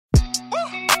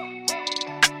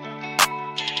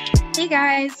Hey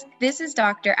guys, this is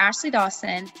Dr. Ashley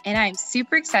Dawson, and I'm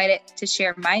super excited to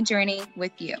share my journey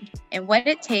with you and what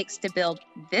it takes to build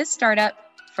this startup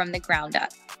from the ground up.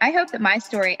 I hope that my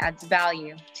story adds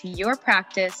value to your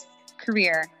practice,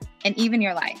 career, and even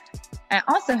your life. And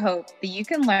I also hope that you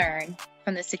can learn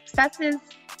from the successes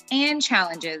and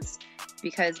challenges,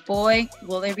 because boy,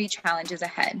 will there be challenges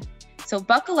ahead. So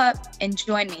buckle up and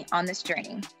join me on this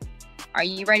journey. Are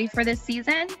you ready for this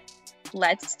season?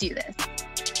 Let's do this.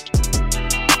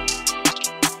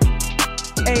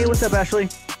 Hey, what's up, Ashley?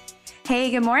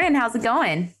 Hey, good morning. How's it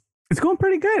going? It's going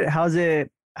pretty good. How's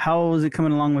it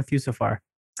coming along with you so far?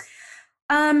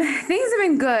 Things have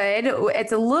been good.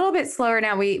 It's a little bit slower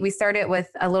now. We started with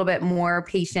a little bit more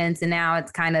patients, and now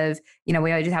it's kind of, we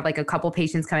always just have like a couple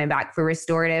patients coming back for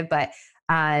restorative, but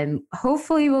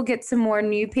hopefully we'll get some more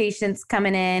new patients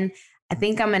coming in. I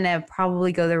think I'm going to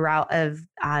probably go the route of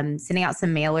sending out some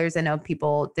mailers. I know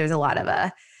there's a lot of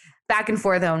back and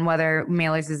forth on whether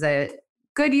mailers is a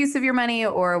good use of your money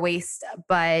or a waste.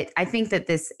 But I think that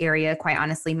this area, quite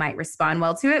honestly, might respond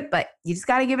well to it. But you just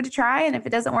got to give it a try. And if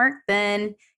it doesn't work, then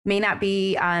it may not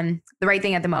be the right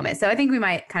thing at the moment. So I think we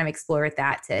might kind of explore with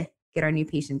that to get our new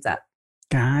patients up.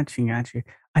 Gotcha.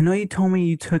 I know you told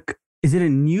me is it a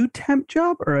new temp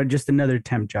job or just another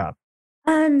temp job?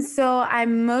 So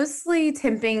I'm mostly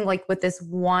temping like with this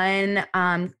one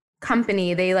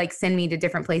company. They like send me to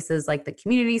different places like the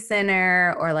community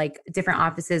center or like different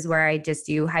offices where I just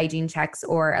do hygiene checks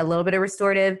or a little bit of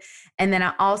restorative. And then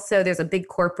there's a big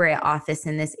corporate office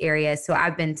in this area. So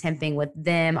I've been temping with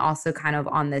them also kind of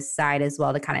on this side as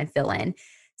well to kind of fill in.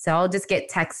 So I'll just get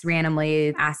texts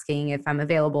randomly asking if I'm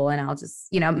available, and I'll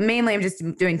just, mainly I'm just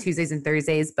doing Tuesdays and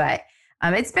Thursdays, but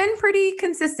it's been pretty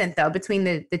consistent though between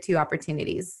the two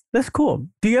opportunities. That's cool.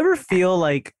 Do you ever feel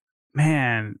like,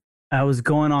 man, I was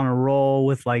going on a roll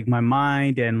with like my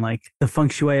mind and like the feng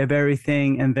shui of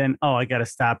everything, and then, I got to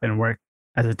stop and work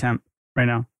as a temp right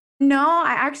now? No,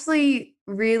 I actually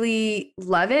really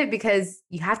love it because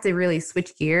you have to really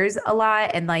switch gears a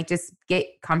lot and like just get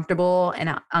comfortable in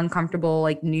an uncomfortable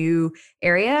like new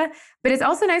area. But it's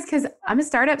also nice because I'm a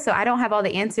startup, so I don't have all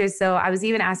the answers. So I was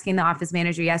even asking the office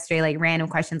manager yesterday, like random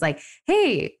questions like,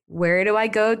 hey, where do I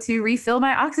go to refill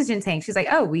my oxygen tank? She's like,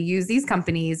 oh, we use these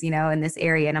companies, in this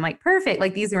area. And I'm like, perfect.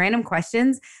 Like these random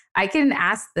questions, I can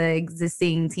ask the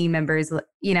existing team members,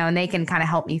 and they can kind of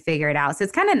help me figure it out. So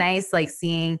it's kind of nice, like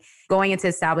going into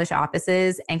established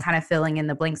offices and kind of filling in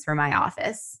the blanks for my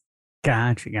office.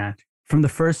 Gotcha. From the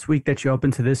first week that you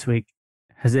opened to this week,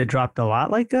 has it dropped a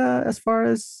lot, like as far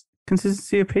as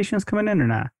consistency of patients coming in or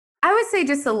not? I would say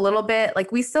just a little bit.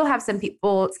 Like we still have some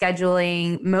people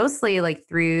scheduling mostly like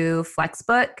through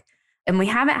Flexbook, and we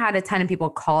haven't had a ton of people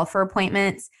call for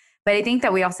appointments. But I think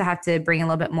that we also have to bring a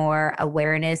little bit more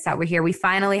awareness that we're here. We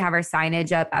finally have our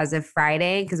signage up as of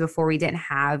Friday, because before we didn't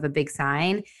have a big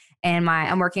sign. And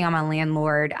I'm working on my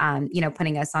landlord,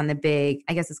 putting us on the big,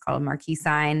 I guess it's called a marquee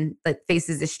sign that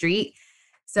faces the street.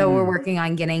 So we're working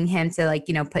on getting him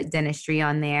to put dentistry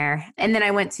on there. And then I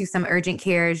went to some urgent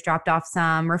cares, dropped off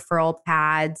some referral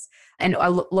pads, and a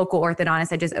local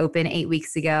orthodontist I just opened 8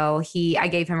 weeks ago. I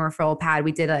gave him a referral pad.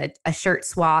 We did a shirt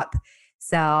swap.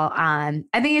 So I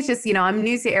think it's just, I'm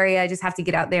new to the area. I just have to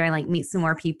get out there and like meet some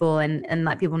more people and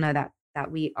let people know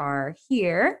that we are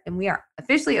here and we are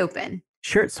officially open.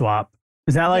 Shirt swap.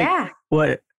 Is that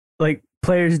what like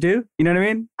players do? You know what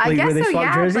I mean? I guess where they so,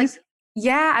 swap jerseys?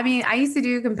 I mean, I used to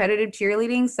do competitive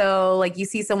cheerleading. So like you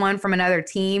see someone from another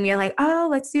team, you're like, oh,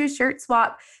 let's do a shirt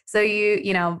swap. So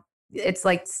it's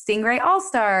like Stingray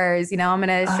All-Stars, I'm going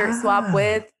to shirt swap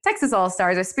with Texas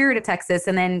All-Stars or Spirit of Texas.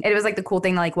 And then it was like the cool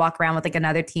thing to like walk around with like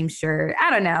another team shirt. I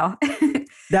don't know.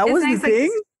 That was nice, the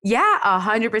thing? Yeah,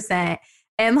 100%.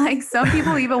 And like some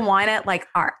people even wanted like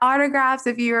our autographs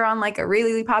if you were on like a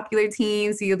really popular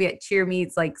team. So you'll be at cheer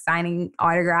meets, like signing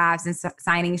autographs and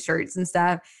signing shirts and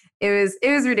stuff. It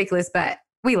was ridiculous, but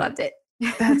we loved it.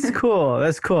 That's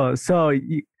cool. So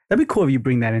that'd be cool if you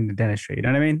bring that into dentistry. You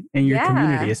know what I mean? In your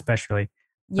community, especially.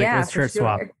 Like shirt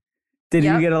swap. Did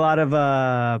you get a lot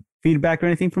of feedback or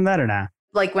anything from that or not?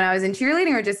 Like when I was in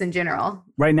cheerleading or just in general?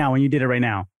 Right now, when you did it right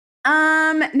now.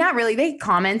 Not really. They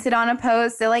commented on a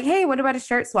post. They're like, hey, what about a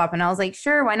shirt swap? And I was like,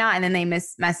 sure, why not? And then they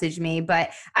messaged me,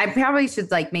 but I probably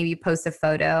should like maybe post a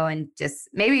photo and just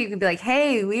maybe you could be like,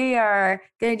 hey, we are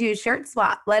going to do a shirt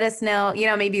swap. Let us know,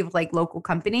 maybe with like local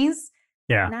companies.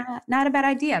 Yeah. Not a bad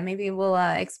idea. Maybe we'll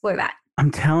explore that.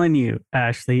 I'm telling you,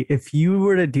 Ashley, if you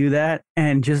were to do that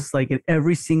and just like in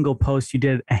every single post you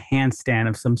did a handstand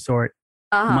of some sort,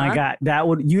 my God,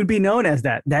 you'd be known as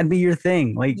that. That'd be your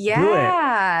thing. Like, do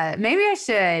it. Maybe I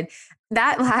should.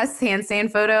 that last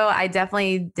handstand photo, I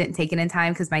definitely didn't take it in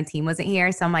time because my team wasn't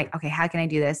here. So I'm like, okay, how can I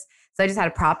do this? So I just had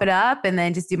to prop it up and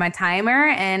then just do my timer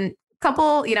and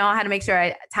couple, I had to make sure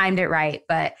I timed it right,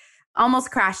 but almost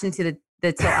crashed into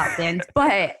the tilt out bend,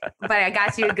 but I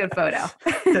got you a good photo.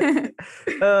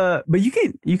 But you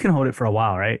can hold it for a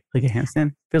while, right? Like a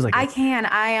handstand feels like I can.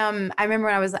 I remember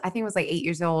when I think it was like 8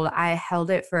 years old. I held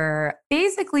it for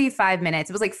basically 5 minutes.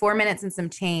 It was like 4 minutes and some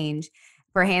change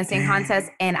for a handstand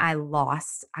contest, and I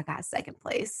lost. I got second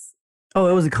place. Oh,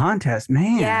 it was a contest,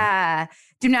 man. Yeah,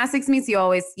 gymnastics meets you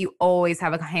always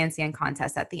have a handstand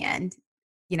contest at the end.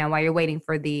 While you're waiting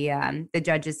for the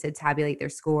judges to tabulate their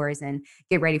scores and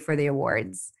get ready for the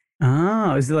awards.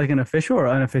 Oh, is it like an official or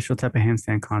unofficial type of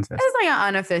handstand contest? It's like an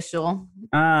unofficial.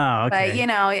 Oh, okay.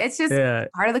 But, it's just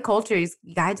part of the culture. You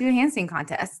got to do a handstand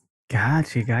contest.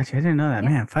 Gotcha. I didn't know that. Yeah.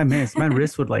 Man, 5 minutes. My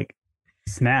wrist would like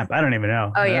snap. I don't even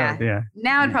know. Oh, yeah. Yeah.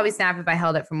 Now it'd probably snap if I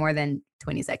held it for more than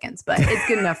 20 seconds, but it's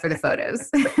good enough for the photos.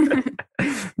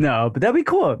 No, but that'd be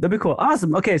cool.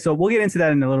 Awesome. Okay, so we'll get into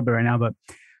that in a little bit right now, but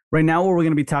right now, what we're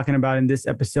going to be talking about in this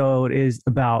episode is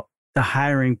about the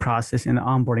hiring process and the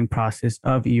onboarding process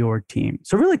of your team.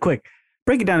 So really quick,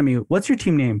 break it down to me. What's your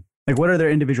team name? Like, what are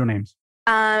their individual names?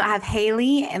 I have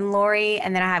Haley and Lori,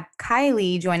 and then I have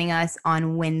Kylie joining us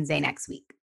on Wednesday next week.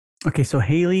 Okay, so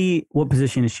Haley, what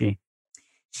position is she?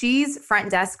 She's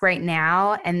front desk right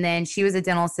now, and then she was a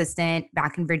dental assistant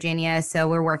back in Virginia. So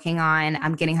we're working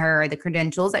on getting her the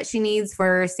credentials that she needs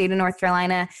for state of North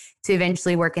Carolina to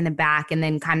eventually work in the back, and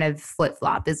then kind of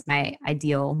flip-flop is my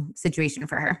ideal situation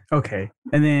for her. Okay.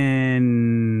 And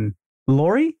then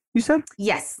Lori, you said?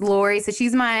 Yes, Lori. So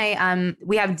she's my,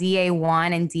 we have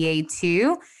DA1 and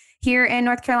DA2 here in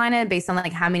North Carolina based on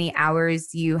like how many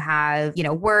hours you have,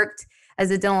 worked as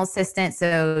a dental assistant.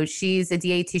 So she's a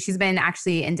DA2. She's been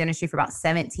actually in dentistry for about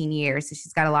 17 years. So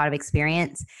she's got a lot of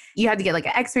experience. You have to get like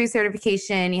an x-ray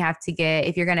certification. You have to get,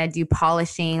 if you're going to do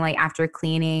polishing, like after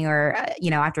cleaning or,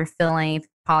 after filling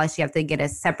polish, you have to get a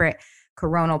separate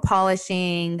coronal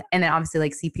polishing. And then obviously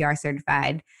like CPR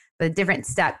certified, but different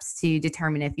steps to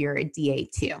determine if you're a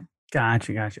DA2.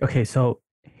 Gotcha. Okay. So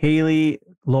Haley,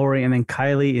 Lori, and then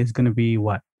Kylie is going to be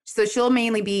what? So she'll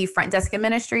mainly be front desk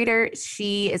administrator.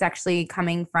 She is actually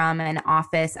coming from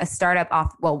a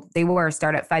startup they were a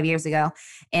startup 5 years ago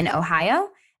in Ohio.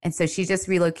 And so she just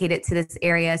relocated to this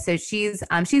area. So she's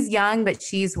young, but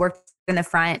she's worked in the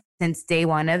front since day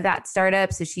one of that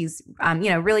startup. So she's,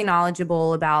 really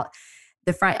knowledgeable about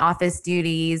the front office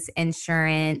duties,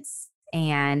 insurance,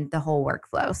 and the whole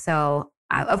workflow. So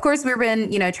of course, we've been,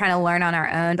 trying to learn on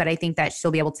our own, but I think that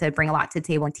she'll be able to bring a lot to the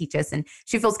table and teach us. And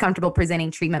she feels comfortable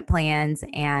presenting treatment plans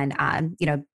and,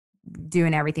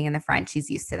 doing everything in the front. She's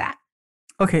used to that.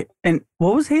 Okay. And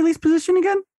what was Haley's position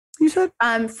again? You said?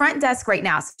 Front desk right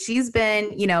now. So she's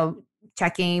been,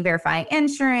 checking, verifying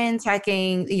insurance,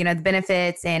 checking, the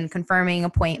benefits and confirming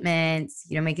appointments,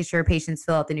 making sure patients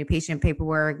fill out the new patient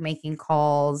paperwork, making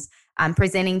calls,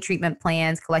 presenting treatment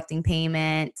plans, collecting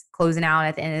payment, closing out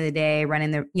at the end of the day,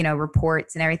 running the,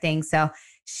 reports and everything. So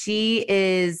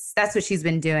that's what she's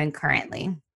been doing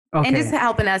currently. Okay. And just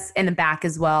helping us in the back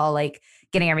as well, like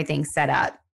getting everything set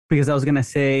up. Because I was going to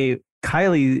say,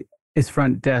 Kylie is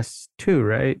front desk too,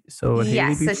 right? So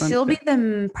yes, so she'll be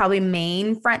the probably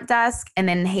main front desk, and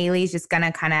then Haley's just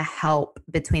gonna kind of help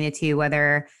between the two,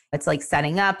 whether it's like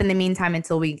setting up in the meantime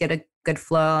until we get a good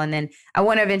flow. And then I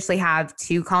want to eventually have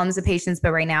 2 columns of patients,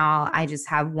 but right now I just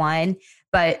have 1.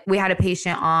 But we had a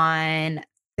patient on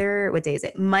what day is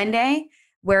it? Monday,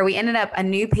 where a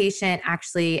new patient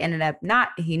actually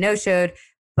he no-showed,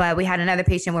 but we had another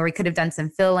patient where we could have done some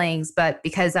fillings, but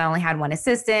because I only had 1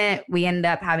 assistant, we ended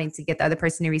up having to get the other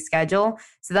person to reschedule.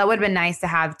 So that would have been nice to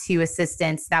have 2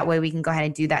 assistants. That way we can go ahead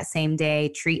and do that same day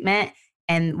treatment.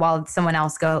 And while someone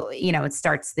else it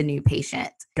starts the new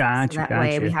patient. Gotcha. So that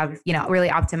way we have, really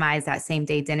optimize that same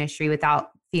day dentistry without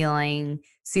feeling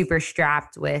super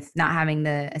strapped with not having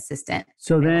the assistant.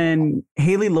 So then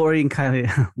Haley, Lori, and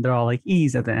Kylie, they're all like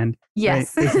E's at the end.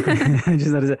 Yes.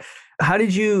 Right? How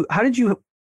did you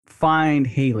find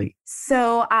Haley?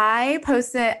 So I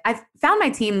found my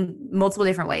team multiple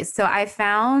different ways. So I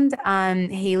found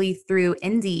Haley through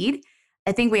Indeed.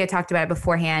 I think we had talked about it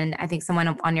beforehand. I think someone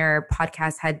on your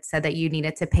podcast had said that you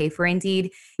needed to pay for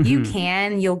Indeed.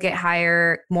 Mm-hmm. You'll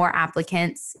get more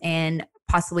applicants and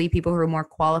possibly people who are more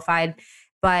qualified.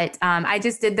 But I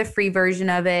just did the free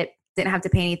version of it, didn't have to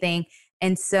pay anything.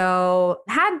 And so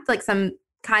had like some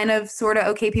kind of sort of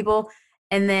okay people.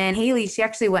 And then Haley, she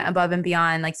actually went above and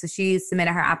beyond. Like, so she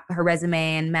submitted her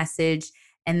resume and message.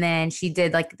 And then she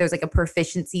did there's a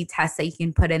proficiency test that you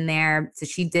can put in there. So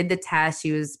she did the test.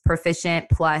 She was proficient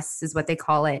plus is what they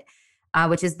call it.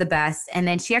 which is the best. And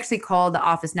then she actually called the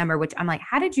office number, which I'm like,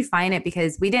 how did you find it?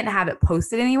 Because we didn't have it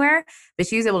posted anywhere, but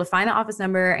she was able to find the office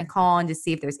number and call and just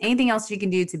see if there's anything else she can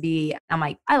do to be. I'm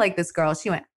like, I like this girl. She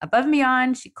went above and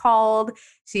beyond. She called.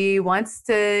 She wants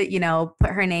to,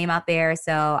 put her name out there.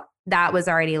 So that was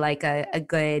already like a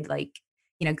good,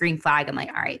 green flag. I'm like,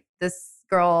 all right, this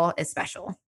girl is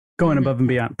special. Going above and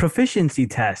beyond. Proficiency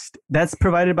test. That's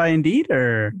provided by Indeed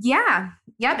or? Yeah.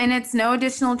 Yep. And it's no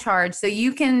additional charge. So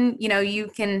you can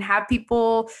have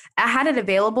people, I had it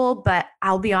available, but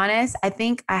I'll be honest, I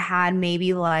think I had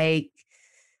maybe like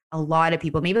a lot of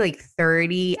people, maybe like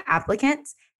 30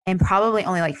 applicants, and probably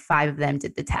only like 5 of them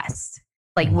did the test,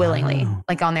 willingly,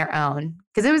 like on their own,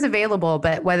 because it was available,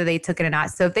 but whether they took it or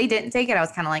not. So if they didn't take it, I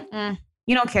was kind of like,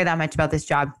 you don't care that much about this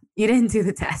job. You didn't do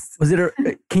the test. Was it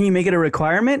can you make it a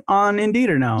requirement on Indeed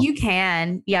or no? You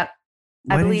can. Yep.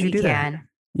 Why I believe did you do can.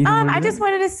 That? I just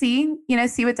wanted to see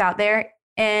what's out there.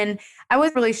 And I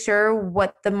wasn't really sure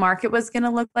what the market was going to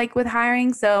look like with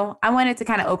hiring. So I wanted to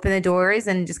kind of open the doors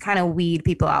and just kind of weed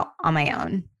people out on my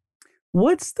own.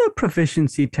 What's the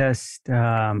proficiency test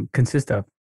consist of?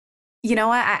 You know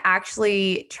what? I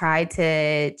actually tried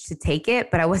to take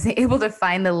it, but I wasn't able to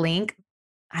find the link.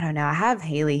 I don't know. I have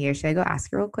Haley here. Should I go ask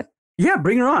her real quick? Yeah,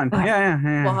 bring her on. Okay.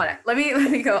 Yeah. Well, hold on. Let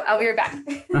me go. I'll be right back.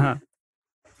 Uh-huh.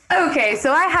 Okay,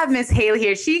 so I have Miss Haley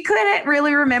here. She couldn't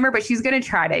really remember, but she's going to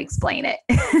try to explain it.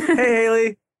 Hey,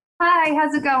 Haley. Hi,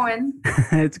 how's it going?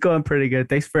 It's going pretty good.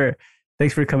 Thanks for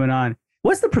coming on.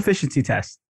 What's the proficiency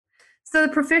test? So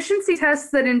the proficiency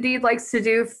test that Indeed likes to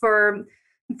do for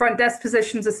front desk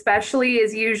positions especially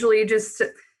is usually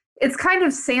it's kind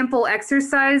of sample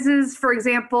exercises. For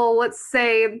example, let's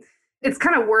say it's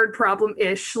kind of word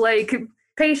problem-ish, like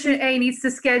patient A needs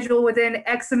to schedule within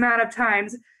X amount of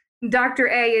times. Dr.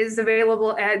 A is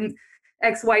available at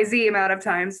XYZ amount of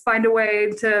times. Find a way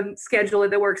to schedule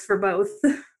it that works for both,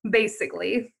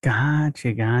 basically.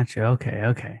 Gotcha.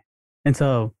 Okay. And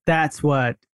so that's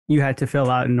what you had to fill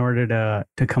out in order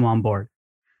to come on board.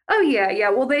 Oh,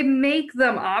 yeah. Well, they make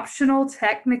them optional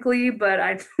technically, but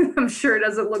I'm sure it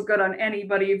doesn't look good on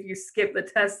anybody if you skip the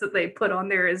test that they put on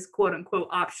there as quote unquote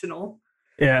optional.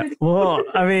 Yeah. Well,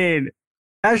 I mean,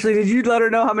 Ashley, did you let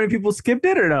her know how many people skipped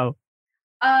it or no?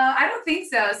 I don't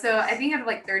think so. So I think out of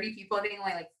like 30 people, I think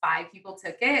only like 5 people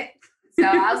took it. So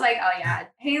I was like, oh yeah,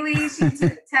 Haley, she took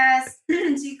the test,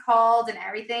 she called and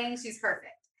everything. She's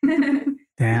perfect.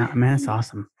 Yeah, man, that's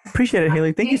awesome. Appreciate it,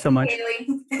 Haley. Thank you so much.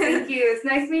 Haley. Thank you. It's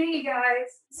nice meeting you guys.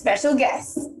 Special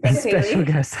guest. Thanks, Special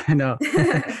guest. I know.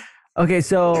 Okay,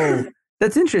 so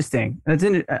that's interesting.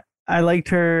 I liked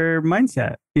her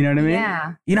mindset. You know what I mean?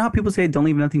 Yeah. You know how people say don't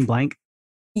leave nothing blank?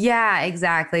 Yeah,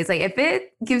 exactly. It's like if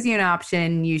it gives you an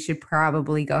option, you should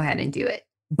probably go ahead and do it.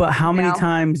 But how many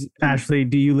times, Ashley,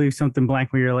 do you leave something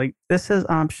blank where you're like, this is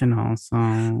optional? So.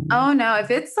 Oh, no. If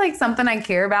it's like something I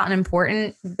care about and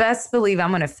important, best believe I'm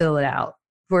going to fill it out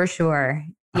for sure.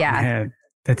 Yeah. Oh, man.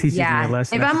 That teaches me a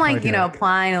lesson. If I'm like,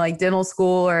 applying to like dental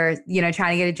school or,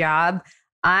 trying to get a job,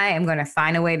 I am going to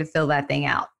find a way to fill that thing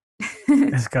out.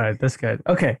 That's good.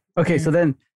 Okay. So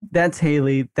then that's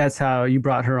Haley. That's how you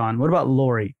brought her on. What about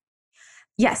Lori?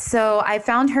 Yes. So I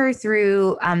found her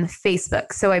through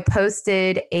Facebook. So I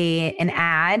posted an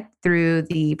ad through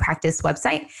the practice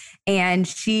website and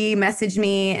she messaged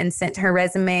me and sent her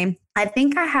resume. I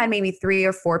think I had maybe 3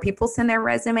 or 4 people send their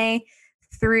resume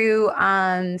through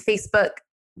Facebook,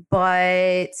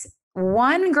 but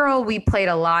one girl, we played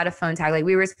a lot of phone tag. Like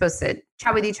we were supposed to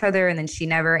chat with each other and then she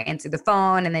never answered the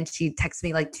phone. And then she texted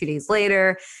me like 2 days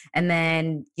later. And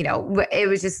then, it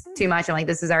was just too much. I'm like,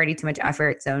 this is already too much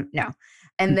effort. So no.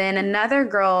 And then another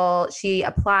girl, she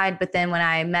applied, but then when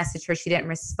I messaged her, she didn't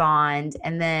respond.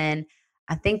 And then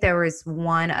I think there was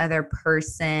one other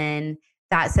person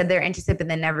that said they're interested, but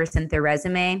then never sent their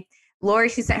resume. Lori,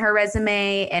 she sent her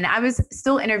resume and I was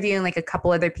still interviewing like a couple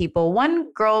other people.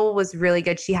 One girl was really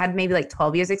good. She had maybe like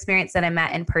 12 years experience that I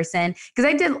met in person because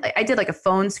I did like a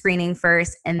phone screening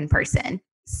first and in person.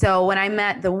 So when I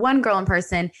met the one girl in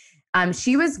person,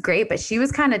 she was great, but she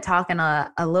was kind of talking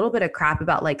a little bit of crap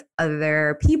about like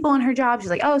other people in her job. She's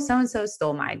like, oh, so-and-so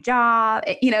stole my job.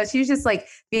 She was just like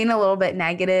being a little bit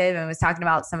negative and was talking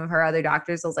about some of her other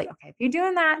doctors. I was like, okay, if you're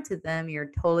doing that to them,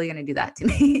 you're totally going to do that to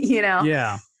me,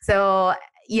 Yeah. So,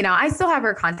 I still have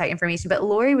her contact information, but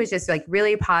Lori was just like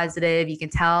really positive. You can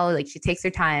tell like she takes her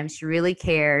time. She really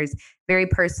cares, very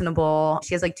personable.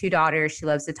 She has like 2 daughters she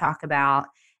loves to talk about.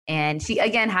 And she,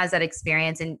 again, has that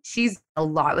experience and she's a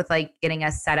lot with like getting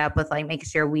us set up with like making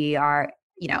sure we are,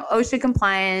 OSHA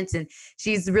compliant, and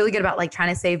she's really good about like trying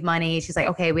to save money. She's like,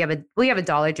 okay, we have a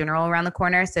Dollar General around the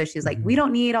corner. So she's like, we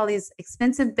don't need all these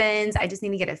expensive bins. I just need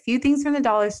to get a few things from the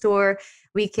dollar store.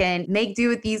 We can make do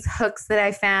with these hooks that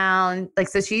I found. Like,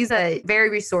 so she's a very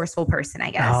resourceful person,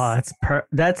 I guess. Oh,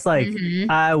 that's like,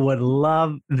 I would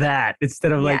love that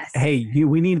instead of like, hey,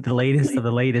 we need the latest of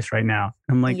the latest right now.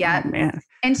 I'm like, oh, man.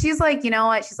 And she's like, you know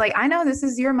what? She's like, I know this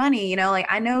is your money. Like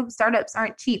I know startups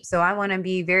aren't cheap. So I want to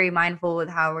be very mindful with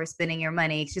how we're spending your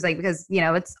money. She's like, because,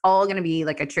 it's all going to be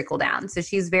like a trickle down. So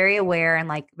she's very aware and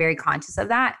like very conscious of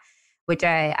that, which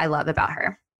I love about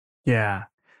her. Yeah.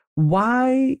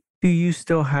 Why do you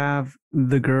still have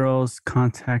the girl's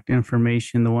contact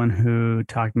information, the one who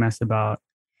talked mess about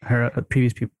her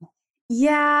previous people?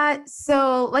 Yeah.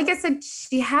 So like I said,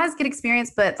 she has good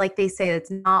experience, but like they say,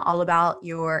 it's not all about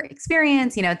your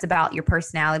experience. It's about your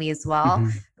personality as well.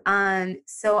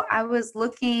 So I was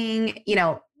looking,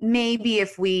 maybe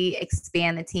if we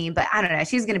expand the team, but I don't know,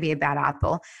 she's going to be a bad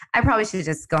apple. I probably should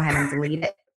just go ahead and delete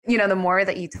it. The more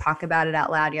that you talk about it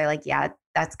out loud, you're like, yeah,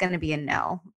 that's going to be a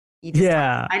no.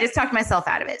 I just talked myself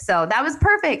out of it. So that was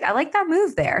perfect. I like that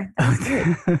move there. That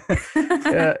was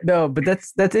good. No, but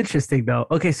that's interesting though.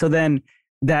 Okay. So then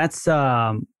that's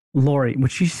Lori,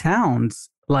 which she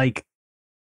sounds like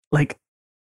a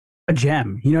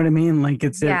gem. You know what I mean? Like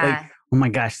it's like, oh my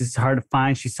gosh, this is hard to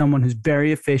find. She's someone who's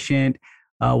very efficient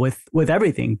with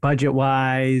everything, budget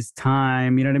wise,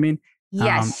 time. You know what I mean?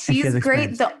 Yeah, she's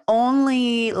great. The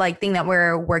only thing that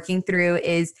we're working through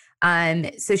is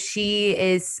so she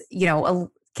is,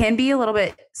 can be a little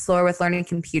bit slower with learning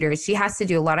computers. She has to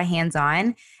do a lot of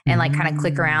hands-on and kind of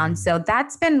click around. So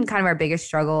that's been kind of our biggest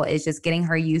struggle, is just getting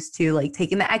her used to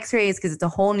taking the x-rays, because it's a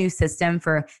whole new system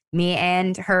for me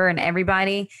and her and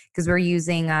everybody, because we're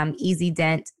using Easy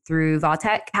Dent through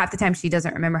Vaultec. Half the time she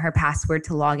doesn't remember her password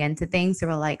to log into things. So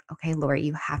we're like, okay, Lori,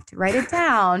 you have to write it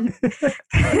down,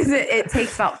 because it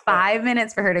takes about 5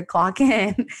 minutes for her to clock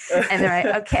in. And they're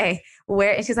like, okay,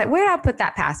 and she's like, where did I put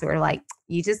that password? Like,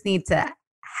 you just need to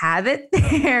have it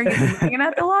there. You're going to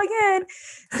have to log in.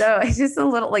 So it's just a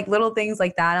little things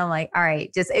like that. I'm like, all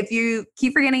right, just if you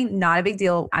keep forgetting, not a big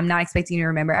deal. I'm not expecting you to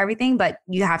remember everything, but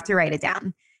you have to write it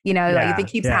down. If it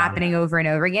keeps happening over and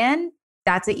over again,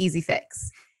 that's an easy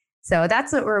fix. So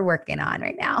that's what we're working on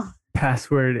right now.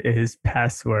 Password is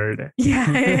password.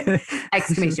 Yeah.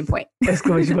 Exclamation point.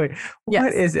 Exclamation point.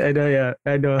 What is it? I know. Yeah.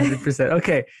 I know 100%.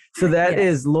 Okay. So that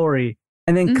is Lori.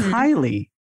 And then Kylie,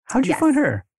 how'd you find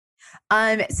her?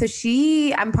 So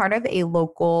I'm part of a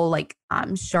local,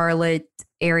 Charlotte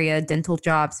area dental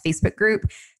jobs Facebook group.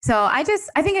 So I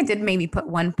think I did maybe put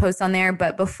one post on there,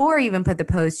 but before I even put the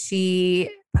post, she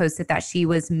posted that she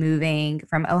was moving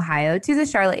from Ohio to the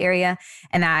Charlotte area,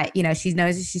 and that, she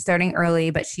knows that she's starting early,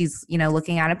 but she's,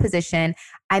 looking at a position.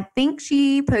 I think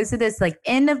she posted this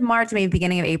end of March, maybe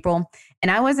beginning of April. And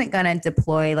I wasn't going to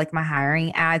deploy my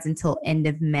hiring ads until end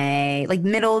of May,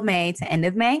 middle of May to end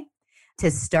of May, to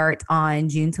start on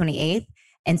June 28th.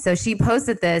 And so she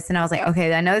posted this, and I was like,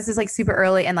 okay, I know this is super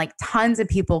early, and tons of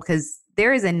people, because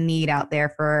there is a need out there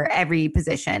for every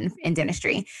position in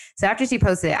dentistry. So after she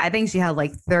posted it, I think she had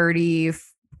 30,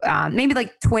 maybe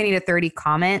 20 to 30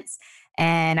 comments.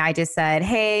 And I just said,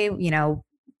 hey,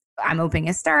 I'm opening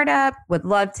a startup, would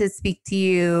love to speak to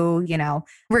you,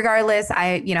 regardless,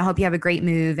 I, hope you have a great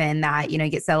move, and that, you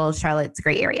get settled. Charlotte's a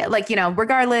great area.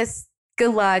 Regardless,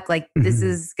 good luck. This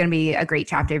is going to be a great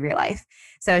chapter of your life.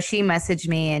 So she messaged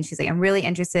me, and she's like, I'm really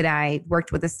interested. I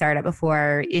worked with a startup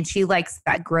before, and she likes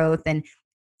that growth and,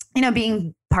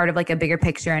 being part of a bigger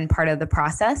picture and part of the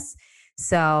process.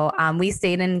 So we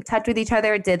stayed in touch with each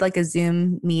other, did a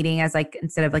Zoom meeting as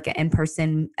instead of an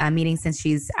in-person meeting, since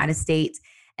she's out of state.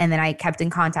 And then I kept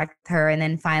in contact with her, and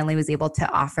then finally was able to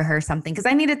offer her something, because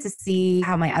I needed to see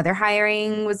how my other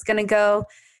hiring was going to go,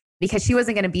 because she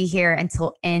wasn't going to be here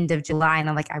until end of July. And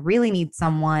I'm like, I really need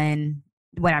someone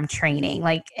when I'm training,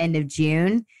 end of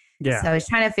June. Yeah. So I was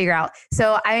trying to figure out.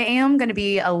 So I am going to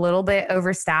be a little bit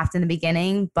overstaffed in the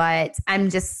beginning, but I'm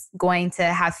just going to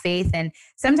have faith. And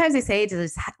sometimes they say,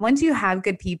 just once you have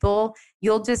good people,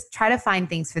 you'll just try to find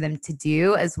things for them to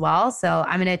do as well. So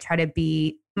I'm going to try to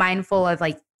be mindful of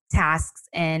tasks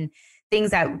and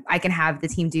things that I can have the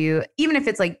team do, even if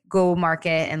it's go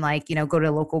market and go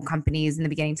to local companies in the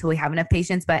beginning till we have enough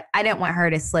patients. But I didn't want her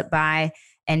to slip by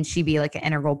and she be an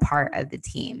integral part of the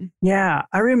team. Yeah.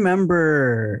 I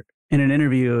remember in an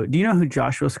interview, do you know who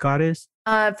Joshua Scott is?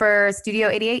 For Studio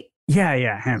 88?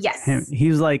 Yeah. Him. Yes. Him. He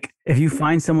was like, if you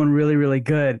find someone really, really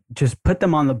good, just put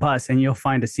them on the bus and you'll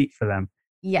find a seat for them.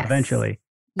 Yes. Eventually.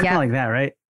 Kind of like that,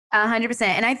 right? 100%.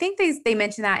 And I think they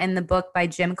mentioned that in the book by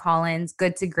Jim Collins,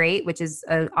 Good to Great, which is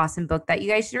an awesome book that you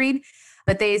guys should read.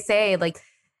 But they say like,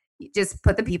 just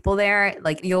put the people there,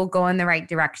 like you'll go in the right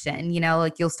direction,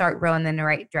 like you'll start growing in the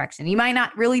right direction. You might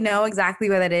not really know exactly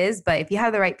what that is, but if you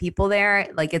have the right people there,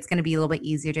 like it's going to be a little bit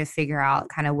easier to figure out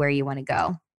kind of where you want to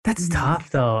go. That's tough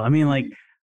though. I mean, like,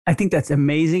 I think that's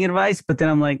amazing advice, but then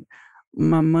I'm like,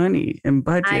 my money and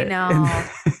budget. I know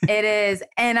it is.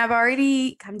 And I've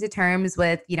already come to terms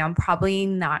with, I'm probably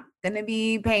not going to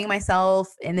be paying myself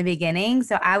in the beginning.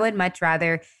 So I would much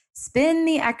rather spend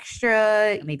the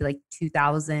extra, maybe like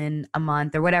 $2,000 a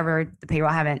month or whatever the payroll.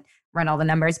 I haven't run all the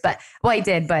numbers, but I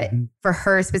did. But for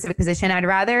her specific position, I'd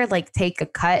rather like take a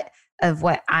cut of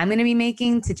what I'm going to be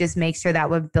making to just make sure that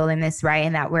we're building this right.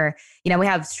 And that we're, we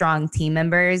have strong team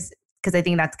members, because I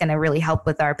think that's going to really help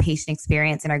with our patient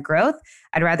experience and our growth.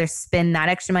 I'd rather spend that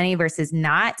extra money versus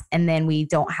not. And then we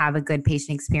don't have a good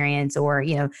patient experience, or,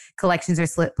 collections are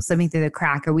slipping through the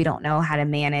crack, or we don't know how to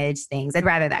manage things. I'd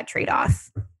rather that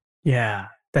trade-off. Yeah,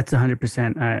 that's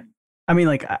 100%. I mean,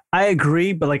 like, I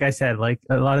agree. But like I said, like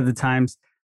a lot of the times,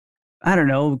 I don't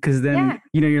know, because then,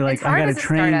 you're like, I got to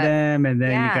train them, and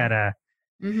then you got to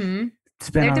spend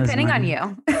They're all depending this on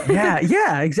money. you.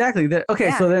 Yeah, exactly.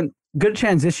 So then good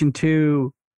transition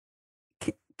to,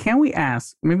 can we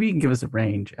ask, maybe you can give us a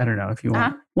range. I don't know if you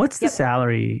want. What's the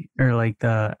salary or like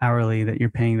the hourly that you're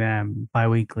paying them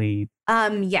biweekly?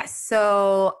 Yes.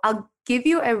 So I'll give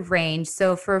you a range.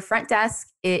 So for front desk,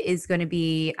 it is going to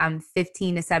be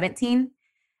 15 to 17.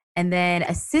 And then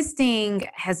assisting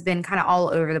has been kind of all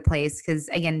over the place because,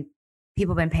 again,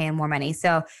 people have been paying more money.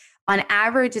 So on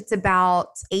average, it's about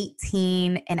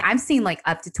 18, and I've seen like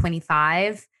up to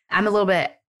 25. I'm a little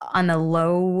bit on the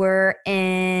lower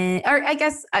end, or I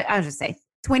guess I'll just say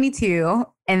 22.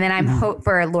 And then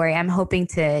for Lori, I'm hoping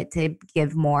to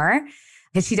give more,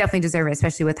 because she definitely deserves it,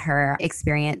 especially with her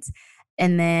experience.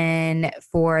 And then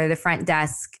for the front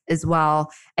desk as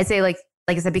well, I'd say like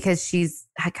I said, because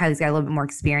Kylie's got a little bit more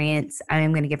experience,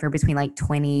 I'm going to give her between like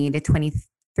 20 to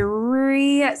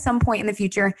 23 at some point in the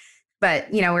future. But,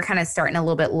 we're kind of starting a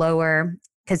little bit lower,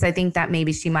 because I think that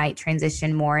maybe she might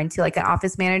transition more into like an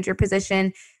office manager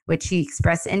position, which she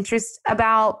expressed interest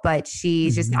about, but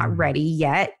she's just not ready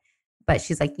yet. But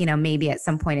she's like, maybe at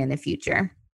some point in the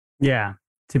future. Yeah.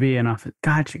 To be an office.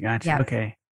 Gotcha. Yep.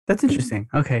 Okay. That's interesting.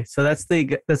 Okay. So that's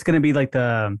going to be like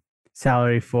the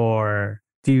salary for,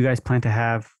 do you guys plan to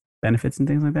have benefits and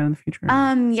things like that in the future?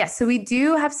 Yes. So we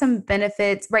do have some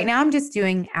benefits. Right now, I'm just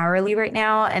doing hourly right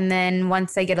now. And then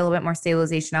once I get a little bit more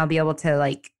stabilization, I'll be able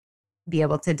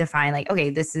to define like,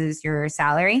 okay, this is your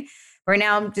salary. Right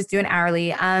now, I'm just doing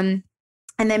hourly. And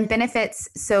then benefits.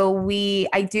 So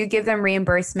I do give them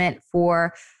reimbursement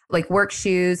for like work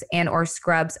shoes and or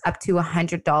scrubs up to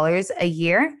 $100 a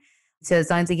year. So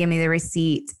as long as they give me the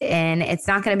receipt, and it's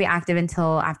not going to be active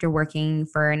until after working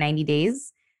for 90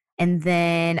 days. And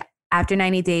then after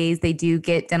 90 days, they do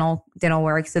get dental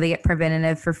work. So they get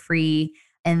preventative for free.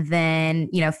 And then,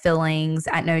 fillings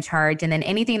at no charge. And then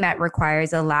anything that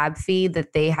requires a lab fee,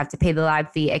 that they have to pay the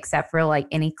lab fee, except for like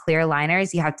any clear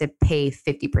aligners, you have to pay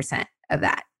 50% of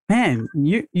that. Man,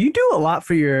 you do a lot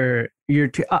for your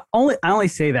I only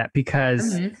say that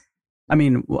because I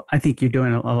mean, I think you're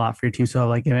doing a lot for your team. So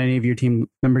like if any of your team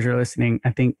members are listening,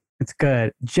 I think it's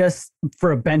good. Just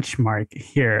for a benchmark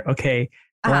here. Okay.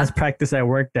 The last practice I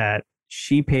worked at,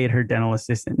 she paid her dental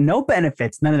assistant, no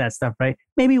benefits, none of that stuff, right?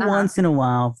 Maybe once in a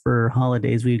while for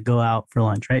holidays, we'd go out for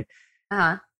lunch, right?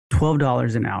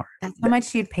 $12 an hour. That's how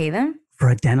much you'd pay them? For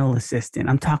a dental assistant.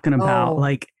 I'm talking about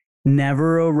like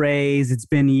never a raise. It's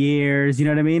been years. You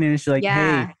know what I mean? And it's like,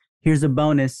 hey, here's a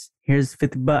bonus. Here's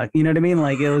 $50. You know what I mean?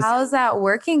 Like it was. How's that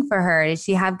working for her? Does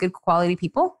she have good quality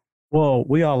people? Well,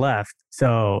 we all left.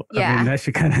 So I mean, that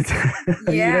should kind of,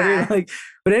 you know what I mean? Like,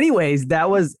 but anyways,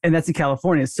 and that's in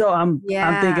California. So I'm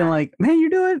thinking like, man, you're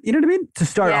doing, you know what I mean? To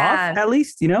start off at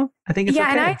least, I think it's okay.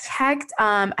 And I checked,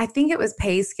 I think it was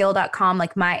payscale.com,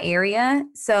 like my area.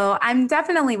 So I'm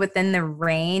definitely within the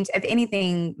range. If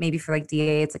anything, maybe for like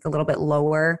DA, it's like a little bit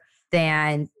lower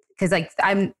than, because like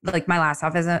I'm like my last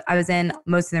office I was in,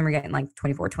 most of them were getting like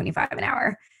 $24, $25 an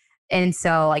hour. And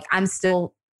so like, I'm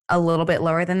still a little bit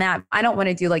lower than that. I don't want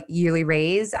to do like yearly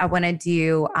raise. I want to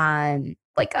do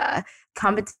like a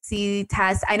competency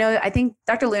test. I think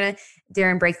Dr. Luna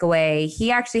during Breakaway,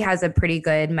 he actually has a pretty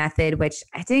good method, which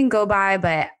I didn't go by,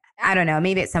 but I don't know,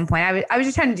 maybe at some point I was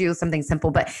just trying to do something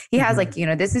simple, but he has like,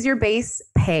 this is your base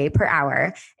pay per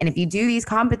hour. And if you do these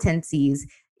competencies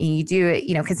and you do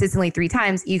it, consistently 3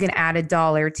 times, you can add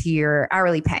 $1 to your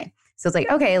hourly pay. So it's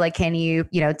like, okay, like, can you,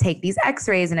 take these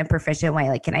x-rays in a proficient way?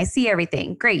 Like, can I see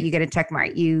everything? Great. You get a check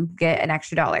mark. You get an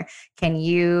extra $1. Can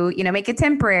you, make it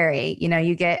temporary?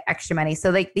 You get extra money.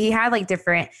 So like he had like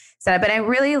different setup, but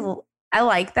I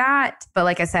like that. But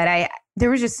like I said, there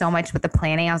was just so much with the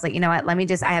planning. I was like, you know what,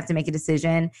 I have to make a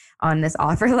decision on this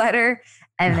offer letter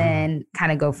and then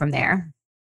kind of go from there.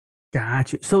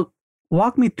 Gotcha. So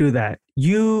walk me through that.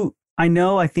 I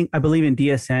believe in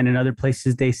DSN and other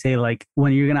places, they say like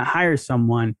when you're going to hire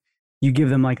someone, you give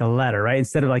them like a letter, right?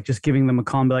 Instead of like just giving them a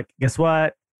call and be like, guess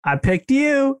what? I picked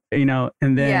you,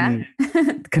 and then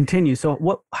continue.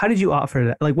 So how did you offer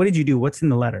that? Like, what did you do? What's in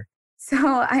the letter? So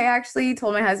I actually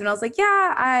told my husband, I was like,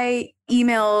 yeah, I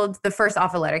emailed the first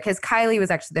offer letter because Kylie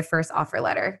was actually the first offer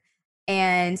letter.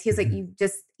 And he's like, you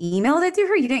just emailed it to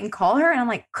her? You didn't call her? And I'm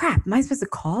like, crap, am I supposed to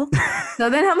call? So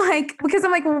then I'm like,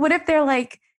 well, what if they're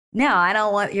like, no, I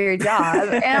don't want your job.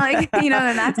 And like, then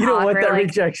that's you don't awkward. Want that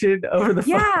rejection over the phone.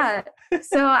 Yeah.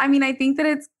 So, I think that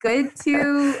it's good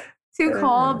to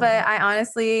call, but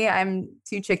I'm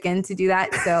too chicken to do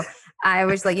that. So I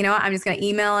was like, you know what, I'm just going to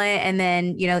email it. And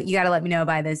then, you got to let me know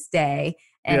by this day.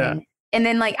 And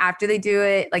then like, after they do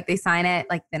it, like they sign it,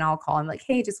 like, then I'll call them like,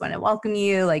 hey, just want to welcome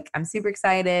you. Like, I'm super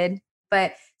excited.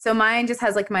 But so mine just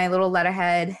has like my little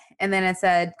letterhead. And then it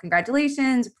said,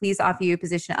 congratulations, please offer you a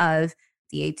position of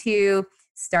DA2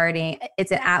 starting.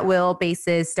 It's an at-will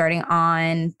basis starting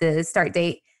on the start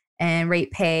date and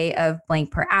rate pay of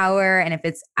blank per hour. And if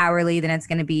it's hourly, then it's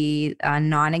going to be a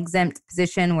non-exempt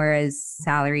position, whereas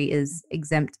salary is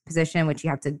exempt position, which you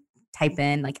have to type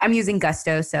in. Like I'm using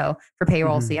Gusto, so for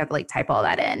payroll, so you have to like type all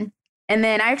that in. And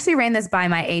then I actually ran this by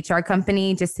my HR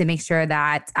company just to make sure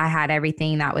that I had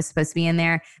everything that was supposed to be in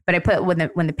there. But I put when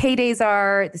the paydays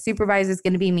are, the supervisor is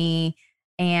going to be me.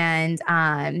 And,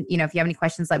 if you have any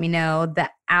questions, let me know. The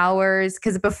hours,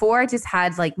 because before I just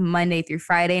had like Monday through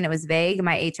Friday and it was vague.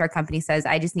 My HR company says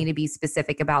I just need to be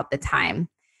specific about the time.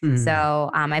 So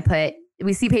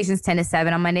we see patients 10 to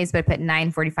 7 on Mondays, but I put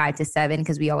 9:45 to 7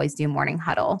 because we always do morning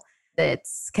huddle.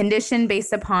 It's conditioned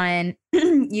based upon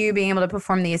you being able to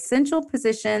perform the essential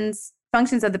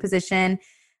functions of the position,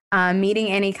 meeting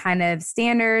any kind of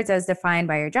standards as defined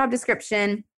by your job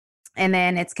description. And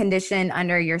then it's conditioned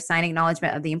under your signed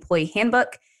acknowledgement of the employee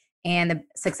handbook and the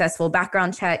successful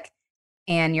background check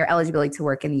and your eligibility to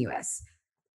work in the U.S.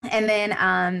 And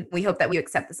then we hope that you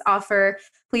accept this offer.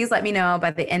 Please let me know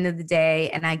by the end of the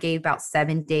day. And I gave about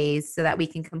 7 days so that we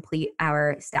can complete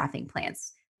our staffing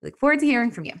plans. We look forward to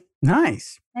hearing from you.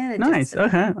 Nice.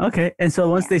 Okay. And so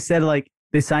once they said like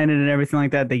they signed it and everything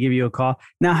like that, they give you a call.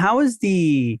 Now, how is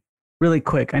really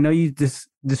quick? I know you just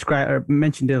described or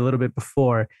mentioned it a little bit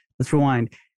before. Let's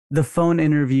rewind. The phone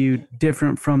interview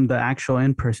different from the actual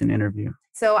in-person interview?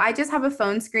 So I just have a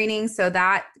phone screening. So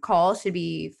that call should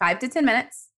be 5 to 10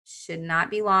 minutes. Should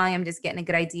not be long. I'm just getting a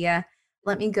good idea.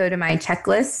 Let me go to my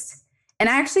checklist. And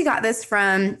I actually got this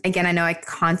from, again, I know I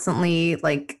constantly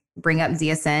like bring up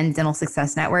DSN, Dental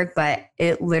Success Network, but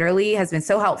it literally has been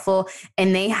so helpful.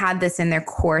 And they had this in their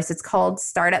course. It's called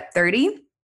Startup 30.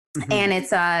 And it's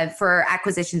for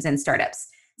acquisitions and startups.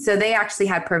 So they actually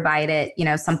had provided,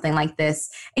 something like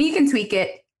this, and you can tweak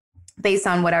it based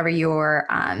on whatever your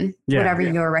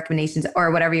your recommendations or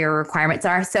whatever your requirements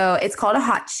are. So it's called a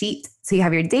hot sheet. So you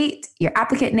have your date, your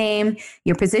applicant name,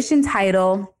 your position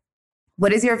title.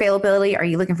 What is your availability? Are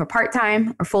you looking for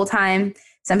part-time or full-time?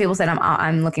 Some people said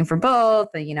I'm looking for both,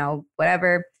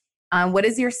 whatever. What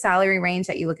is your salary range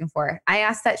that you're looking for? I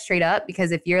asked that straight up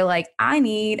because if you're like, I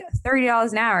need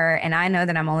 $30 an hour and I know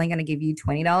that I'm only going to give you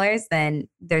 $20, then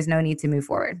there's no need to move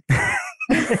forward.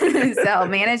 So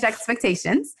manage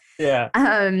expectations. Yeah.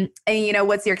 And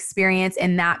what's your experience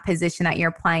in that position that you're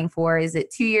applying for? Is it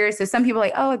 2 years? So some people are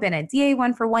like, oh, I've been a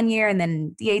DA1 for 1 year and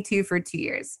then DA2 for 2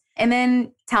 years. And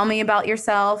then tell me about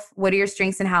yourself. What are your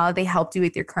strengths and how have they helped you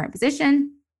with your current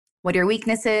position? What are your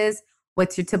weaknesses?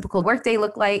 What's your typical workday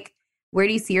look like? Where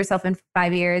do you see yourself in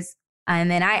 5 years? And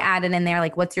then I added in there,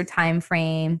 like, what's your time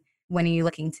frame? When are you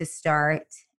looking to start?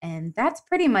 And that's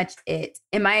pretty much it.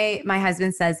 And my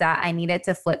husband says that I needed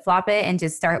to flip-flop it and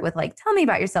just start with like, tell me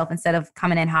about yourself instead of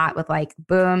coming in hot with like,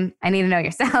 boom, I need to know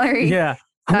your salary. Yeah.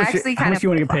 So how much you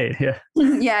want to get paid? Yeah.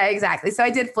 Yeah, exactly. So I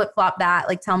did flip-flop that,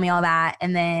 like, tell me all that.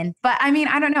 And then, but I mean,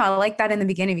 I don't know. I like that in the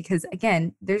beginning because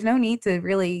again, there's no need to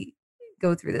really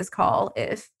go through this call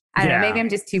if, I don't know, maybe I'm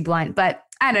just too blunt, but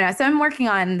I don't know. So I'm working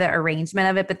on the arrangement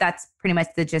of it, but that's pretty much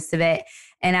the gist of it.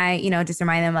 And I, just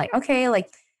remind them like, okay,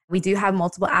 like we do have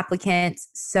multiple applicants.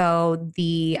 So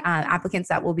the applicants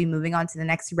that will be moving on to the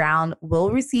next round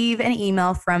will receive an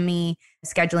email from me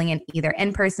scheduling an either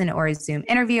in-person or a Zoom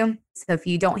interview. So if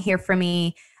you don't hear from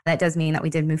me That does mean that we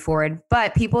did move forward.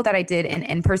 But people that I did an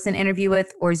in-person interview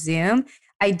with or Zoom,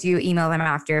 I do email them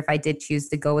after if I did choose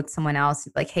to go with someone else.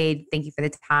 Like, hey, thank you for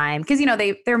the time. Because,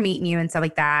 they're meeting you and stuff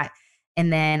like that.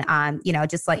 And then,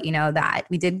 just let you know that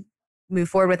we did move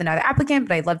forward with another applicant,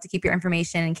 but I'd love to keep your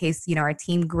information in case, our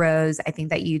team grows. I think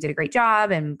that you did a great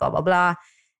job and blah, blah, blah.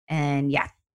 And yeah.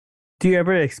 Do you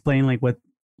ever explain like what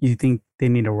you think they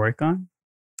need to work on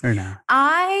or no?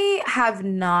 I have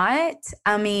not.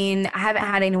 I mean, I haven't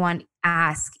had anyone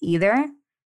ask either,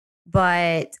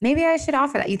 but maybe I should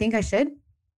offer that. You think I should?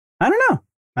 I don't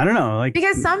know. Like,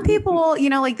 because some people,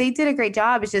 like they did a great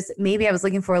job. It's just maybe I was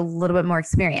looking for a little bit more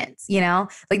experience,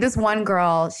 like this one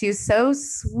girl, she was so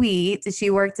sweet. She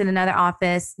worked in another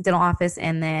office, dental office,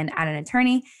 and then at an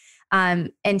attorney.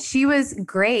 And she was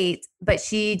great, but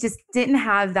she just didn't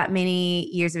have that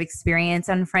many years of experience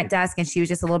on front desk. And she was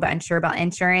just a little bit unsure about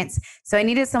insurance. So I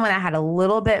needed someone that had a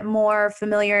little bit more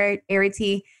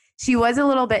familiarity. She was a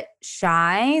little bit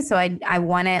shy. So I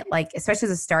wanted, like, especially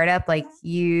as a startup, like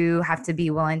you have to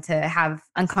be willing to have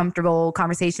uncomfortable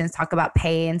conversations, talk about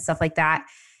pay and stuff like that.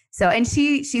 So, and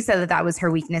she said that was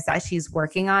her weakness that she's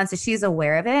working on. So she's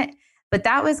aware of it. But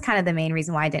that was kind of the main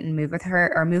reason why I didn't move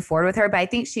forward with her. But I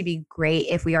think she'd be great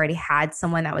if we already had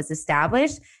someone that was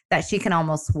established that she can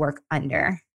almost work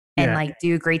under and like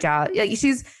do a great job. Like,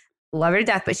 she's love her to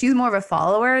death, but she's more of a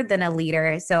follower than a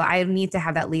leader. So I need to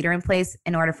have that leader in place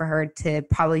in order for her to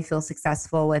probably feel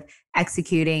successful with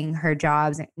executing her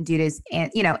jobs and duties and,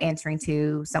 answering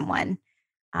to someone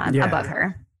above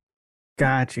her.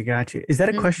 Gotcha. Is that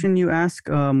a question you ask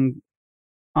often?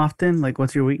 Like,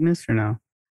 what's your weakness or no?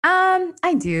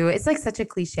 I do. It's like such a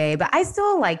cliche, but I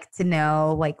still like to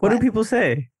know, like, what do people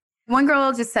say? One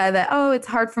girl just said that, it's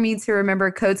hard for me to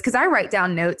remember codes because I write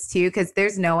down notes too, because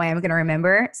there's no way I'm going to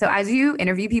remember. So as you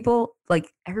interview people,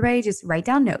 like everybody just write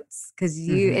down notes because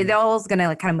it all is going to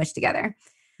like kind of mush together.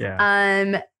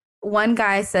 Yeah. One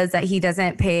guy says that he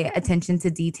doesn't pay attention to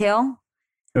detail.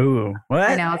 Ooh, what?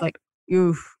 And I was like,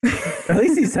 oof. At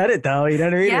least he said it though. You know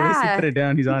what I mean? Yeah. At least he put it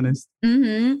down. He's honest.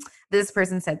 Mm-hmm. This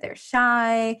person said they're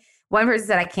shy. One person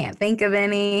said, I can't think of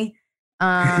any.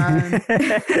 Shy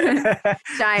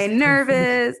and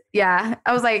nervous. Yeah.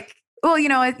 I was like, well,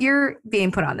 you're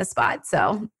being put on the spot.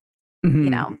 So,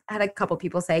 I had a couple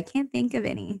people say, I can't think of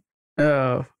any.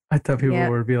 Oh, I thought people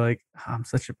would be like, I'm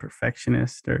such a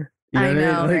perfectionist or. I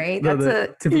know, like, right? That's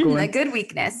a typical a good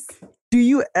weakness. Do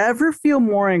you ever feel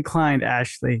more inclined,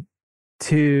 Ashley,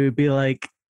 to be like,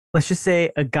 let's just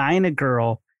say a guy and a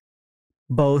girl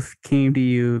both came to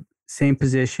you, same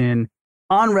position.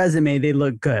 On resume, they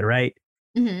look good, right?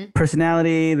 Mm-hmm.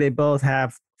 Personality, they both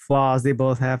have flaws. They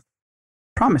both have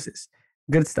promises.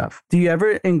 Good stuff. Do you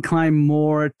ever incline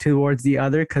more towards the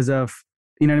other because of,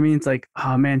 you know what I mean? It's like,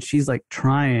 oh man, she's like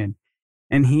trying.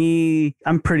 And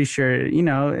I'm pretty sure,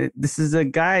 this is a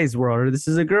guy's world or this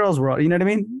is a girl's world. You know what I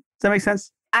mean? Does that make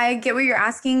sense? I get what you're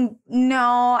asking.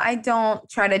 No, I don't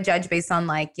try to judge based on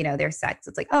like, their sex.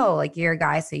 It's like, oh, like you're a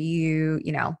guy. So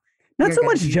not so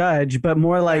much judge, but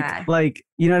more like,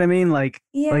 you know what I mean? Like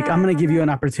I'm going to give you an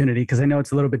opportunity because I know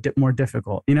it's a little bit more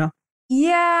difficult,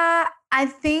 Yeah, I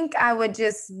think I would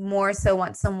just more so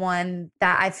want someone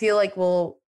that I feel like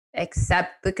will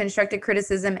accept the constructive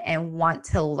criticism and want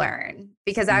to learn,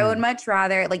 because I would much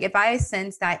rather, like, if I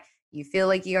sense that you feel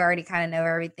like you already kind of know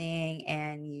everything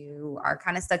and you are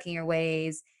kind of stuck in your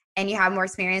ways and you have more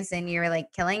experience and you're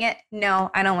like killing it. No,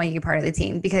 I don't want you to be part of the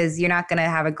team because you're not going to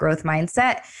have a growth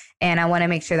mindset. And I want to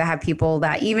make sure that I have people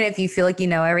that even if you feel like you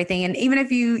know everything and even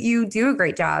if you do a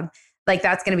great job, like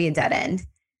that's going to be a dead end.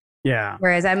 Yeah.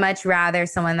 Whereas I'd much rather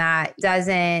someone that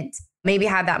doesn't maybe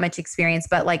have that much experience,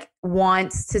 but like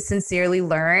wants to sincerely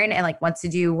learn and like wants to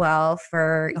do well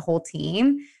for the whole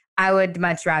team. I would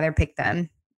much rather pick them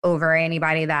over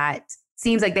anybody that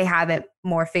seems like they have it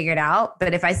more figured out.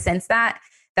 But if I sense that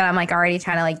I'm like already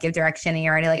trying to like give direction and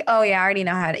you're already like, oh yeah, I already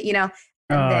know how to,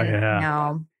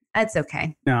 no, that's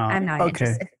okay. No, I'm not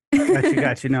interested.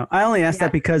 Got you. No, I only asked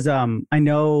that because I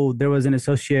know there was an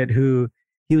associate who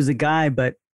he was a guy,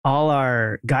 but all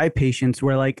our guy patients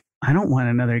were like, I don't want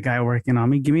another guy working on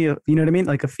me. Give me you know what I mean?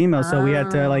 Like a female. So we had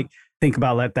to like think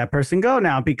about let that person go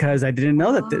now because I didn't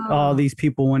know that all these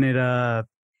people wanted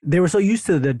they were so used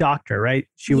to the doctor, right?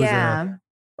 She was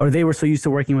or they were so used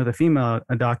to working with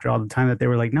a doctor all the time that they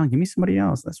were like, no, give me somebody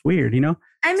else. That's weird,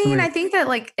 I mean, I think that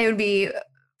like it would be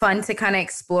fun to kind of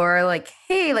explore like,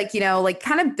 hey, like, like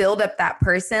kind of build up that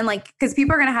person, like, because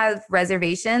people are going to have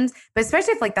reservations, but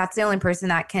especially if like that's the only person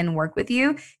that can work with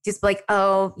you, just like,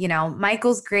 oh,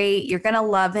 Michael's great. You're going to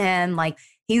love him. Like,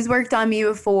 he's worked on me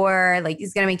before. Like,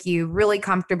 he's going to make you really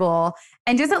comfortable,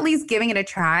 and just at least giving it a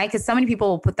try. Cause so many people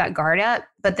will put that guard up,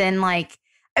 but then like,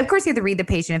 of course you have to read the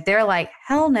patient. If they're like,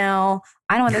 hell no,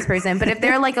 I don't want this person. But if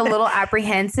they're like a little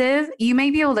apprehensive, you may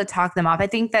be able to talk them off. I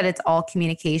think that it's all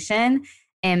communication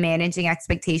and managing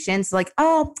expectations. Like,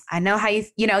 oh, I know how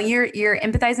you're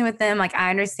empathizing with them. Like, I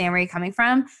understand where you're coming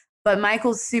from, but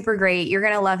Michael's super great. You're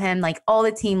going to love him. Like, all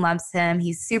the team loves him.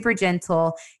 He's super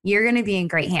gentle. You're going to be in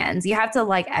great hands. You have to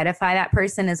like edify that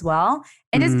person as well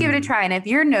and just give it a try. And if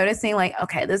you're noticing like,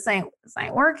 okay, this ain't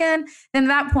working, then at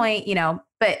that point,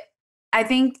 but I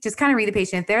think just kind of read the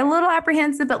patient. If they're a little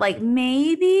apprehensive, but like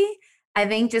maybe, I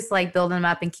think just like building them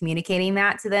up and communicating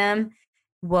that to them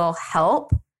will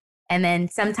help. And then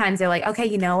sometimes they're like, okay,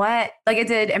 you know what? Like, I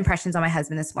did impressions on my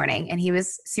husband this morning and he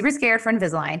was super scared for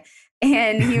Invisalign.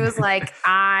 And he was like,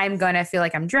 I'm going to feel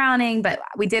like I'm drowning, but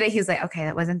we did it. He was like, okay,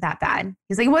 that wasn't that bad.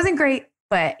 He's like, it wasn't great,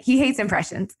 but he hates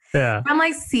impressions. Yeah. I'm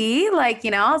like, see, like,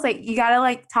 I was like, you got to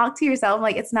like talk to yourself.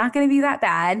 Like, it's not going to be that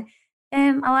bad.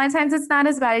 And a lot of times it's not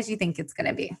as bad as you think it's going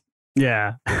to be.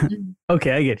 Yeah.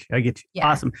 Okay. I get you. Yeah.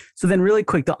 Awesome. So then really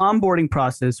quick, the onboarding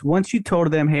process, once you told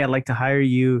them, hey, I'd like to hire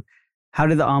you, how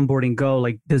did the onboarding go?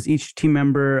 Like, does each team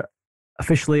member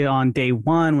officially on day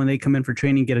one, when they come in for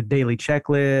training, get a daily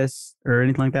checklist or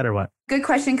anything like that, or what? Good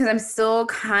question. Cause I'm still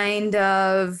kind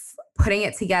of putting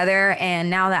it together. And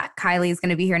now that Kylie is going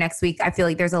to be here next week, I feel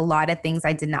like there's a lot of things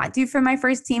I did not do for my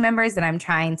first team members that I'm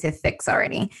trying to fix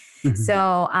already. Mm-hmm.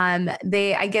 So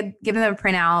I give them a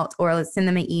printout or let's send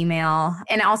them an email,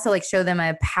 and also like show them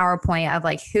a PowerPoint of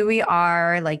like who we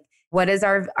are, like what is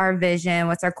our vision,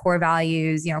 what's our core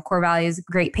values, core values,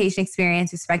 great patient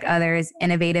experience, respect others,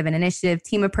 innovative and initiative,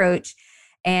 team approach,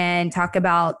 and talk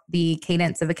about the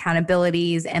cadence of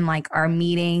accountabilities and like our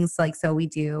meetings. Like, so we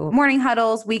do morning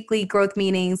huddles, weekly growth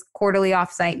meetings, quarterly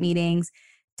offsite meetings,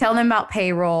 tell them about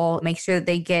payroll, make sure that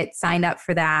they get signed up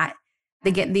for that. They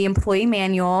get the employee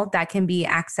manual that can be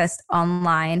accessed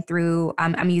online through,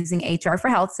 I'm using HR for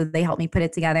Health, so they help me put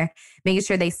it together, making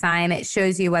sure they sign. It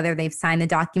shows you whether they've signed the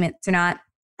documents or not.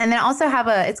 And then also have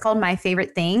it's called My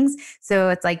Favorite Things. So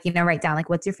it's like, write down like,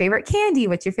 what's your favorite candy?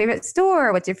 What's your favorite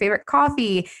store? What's your favorite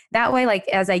coffee? That way, like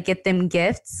as I get them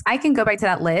gifts, I can go back to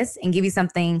that list and give you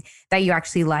something that you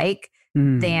actually like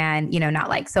than, not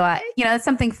like. So, it's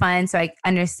something fun. So I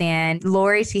understand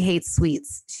Lori, she hates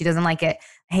sweets. She doesn't like it.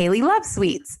 Haley loves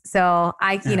sweets. So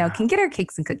I, can get her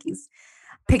cakes and cookies.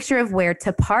 Picture of where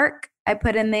to park, I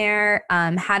put in there,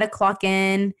 how to clock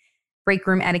in, break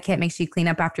room etiquette, make sure you clean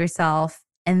up after yourself.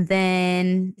 And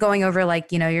then going over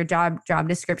like, your job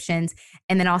descriptions,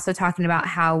 and then also talking about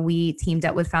how we teamed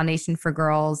up with Foundation for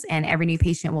Girls, and every new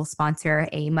patient will sponsor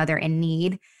a mother in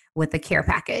need with a care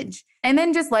package. And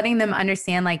then just letting them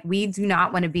understand, like, we do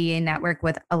not want to be in network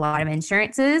with a lot of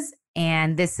insurances.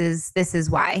 And this is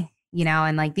why,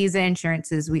 and like, these are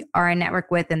insurances we are in network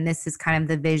with. And this is kind of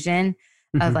the vision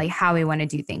of like how we want to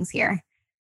do things here,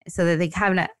 so that they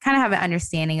kind of have an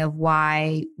understanding of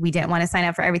why we didn't want to sign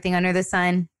up for everything under the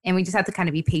sun. And we just have to kind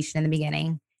of be patient in the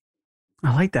beginning.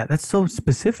 I like that. That's so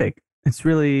specific. It's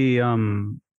really,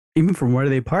 even from where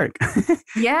they park.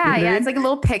 Yeah. Yeah. It's like a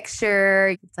little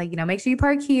picture. It's like, make sure you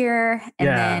park here. And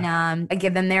then I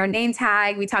give them their name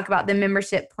tag. We talk about the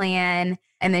membership plan,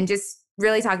 and then just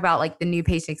really talk about like the new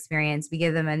patient experience. We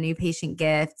give them a new patient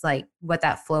gift, like what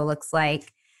that flow looks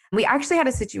like. We actually had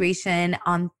a situation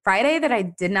on Friday that I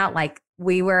did not like.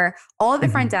 We were all at the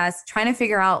front desk trying to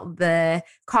figure out the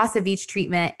cost of each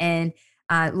treatment, and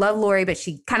love Lori, but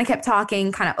she kind of kept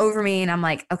talking kind of over me. And I'm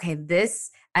like, okay,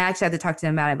 I actually had to talk to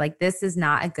them about it. Like, this is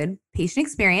not a good patient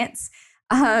experience.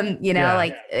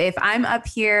 Like if I'm up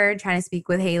here trying to speak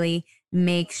with Haley,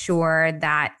 make sure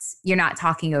that you're not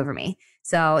talking over me.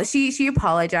 So she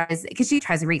apologized because she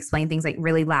tries to re-explain things like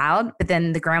really loud, but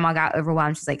then the grandma got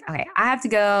overwhelmed. She's like, okay, I have to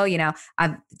go, I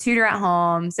have a tutor at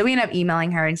home. So we ended up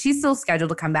emailing her, and she's still scheduled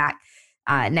to come back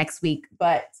next week.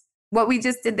 But what we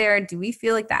just did there, do we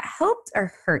feel like that helped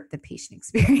or hurt the patient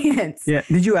experience? Yeah.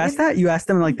 Did you ask that? You asked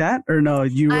them like that, or no?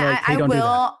 You were like, hey, don't do that.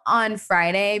 I will on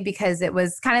Friday, because it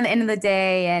was kind of the end of the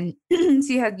day, and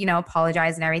she had,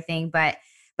 apologized and everything. But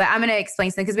I'm going to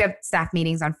explain something, because we have staff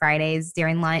meetings on Fridays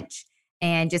during lunch.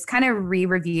 And just kind of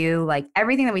re-review like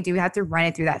everything that we do. We have to run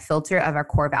it through that filter of our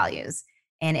core values.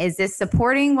 And is this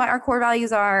supporting what our core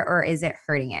values are, or is it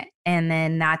hurting it? And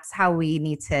then that's how we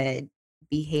need to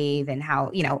behave, and how,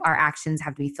 our actions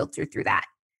have to be filtered through that.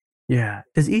 Yeah.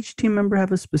 Does each team member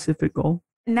have a specific goal?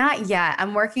 Not yet.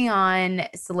 I'm working on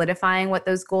solidifying what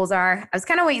those goals are. I was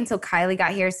kind of waiting until Kylie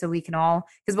got here so we can all,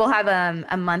 because we'll have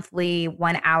a monthly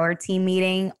 1 hour team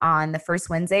meeting on the first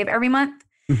Wednesday of every month.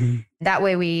 That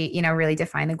way we, really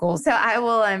define the goals. So I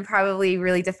will probably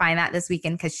really define that this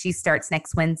weekend because she starts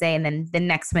next Wednesday. And then the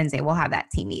next Wednesday we'll have that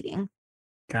team meeting.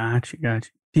 Gotcha.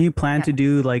 Do you plan to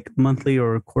do like monthly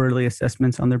or quarterly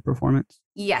assessments on their performance?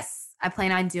 Yes, I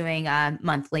plan on doing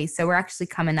monthly. So we're actually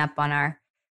coming up on our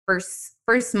first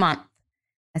month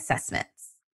assessments.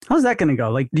 How's that going to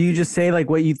go? Like, do you just say like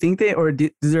what you think or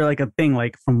is there like a thing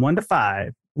like from 1 to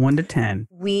 5, 1 to 10?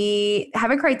 We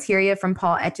have a criteria from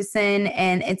Paul Etchison,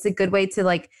 and it's a good way to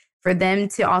like for them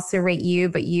to also rate you,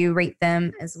 but you rate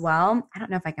them as well. I don't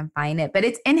know if I can find it, but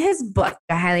it's in his book.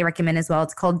 I highly recommend as well.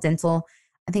 It's called Dental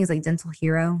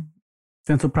Hero.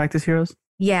 Dental Practice Heroes?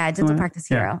 Yeah, Dental Practice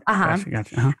Hero.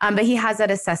 Gotcha. But he has that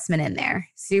assessment in there.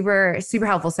 Super, super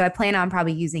helpful. So I plan on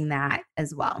probably using that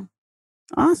as well.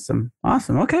 Awesome.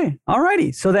 Okay.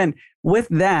 Alrighty. So then with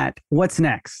that, what's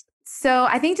next? So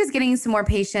I think just getting some more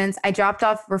patients. I dropped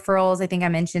off referrals. I think I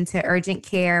mentioned to urgent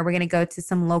care. We're going to go to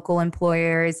some local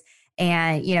employers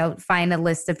and, find a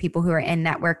list of people who are in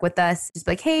network with us. Just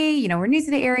like, hey, we're new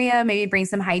to the area. Maybe bring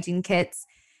some hygiene kits.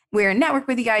 We're in network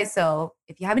with you guys. So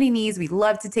if you have any needs, we'd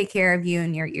love to take care of you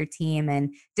and your team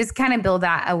and just kind of build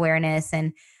that awareness.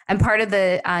 And I'm part of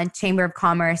the Chamber of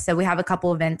Commerce. So we have a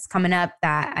couple events coming up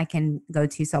that I can go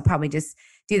to. So I'll probably just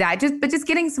do that. Just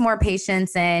getting some more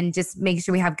patients and just making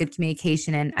sure we have good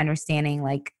communication and understanding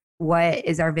like what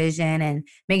is our vision and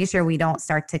making sure we don't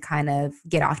start to kind of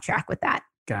get off track with that.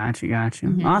 Gotcha.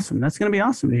 Awesome. That's going to be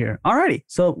awesome to hear. Alrighty.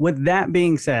 So with that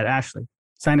being said, Ashley,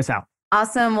 sign us out.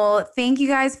 Awesome. Well, thank you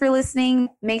guys for listening.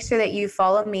 Make sure that you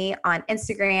follow me on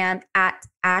Instagram at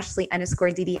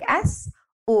Ashley_DDS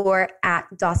or at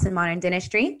Dawson Modern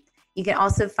Dentistry. You can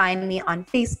also find me on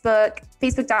Facebook,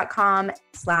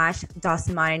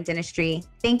 facebook.com/Dawson Modern Dentistry.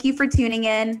 Thank you for tuning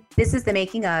in. This is the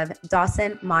making of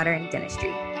Dawson Modern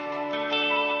Dentistry.